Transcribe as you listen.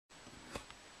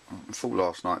I thought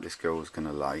last night this girl was going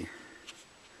to lay.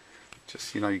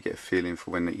 Just, you know, you get a feeling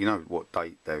for when, you know what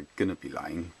date they're going to be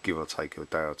laying, give or take a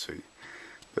day or two.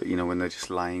 But, you know, when they're just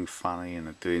laying funny and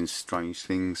they're doing strange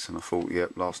things. And I thought,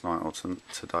 yep, last night or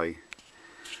today.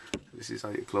 This is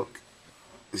 8 o'clock.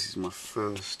 This is my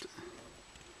first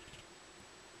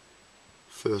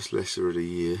lesser of the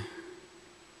year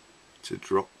to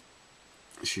drop.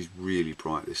 She's really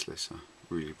bright, this lesser,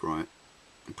 really bright.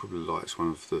 And probably the lightest one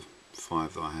of the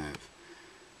 5 that I have.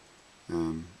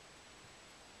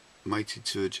 Mated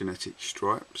to a genetic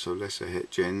stripe, so lesser het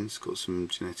gens, got some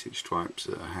genetic stripes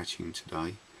that are hatching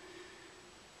today.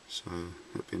 So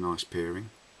that'd be a nice pairing.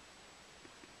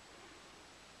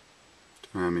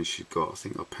 Don't know how many she's got. I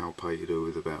think I palpated her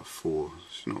with about 4.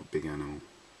 She's not a big animal.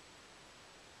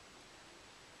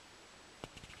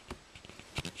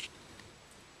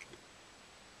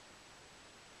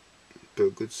 But a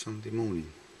good Sunday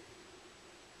morning.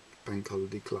 Bank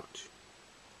holiday clutch.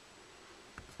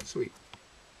 Sweet.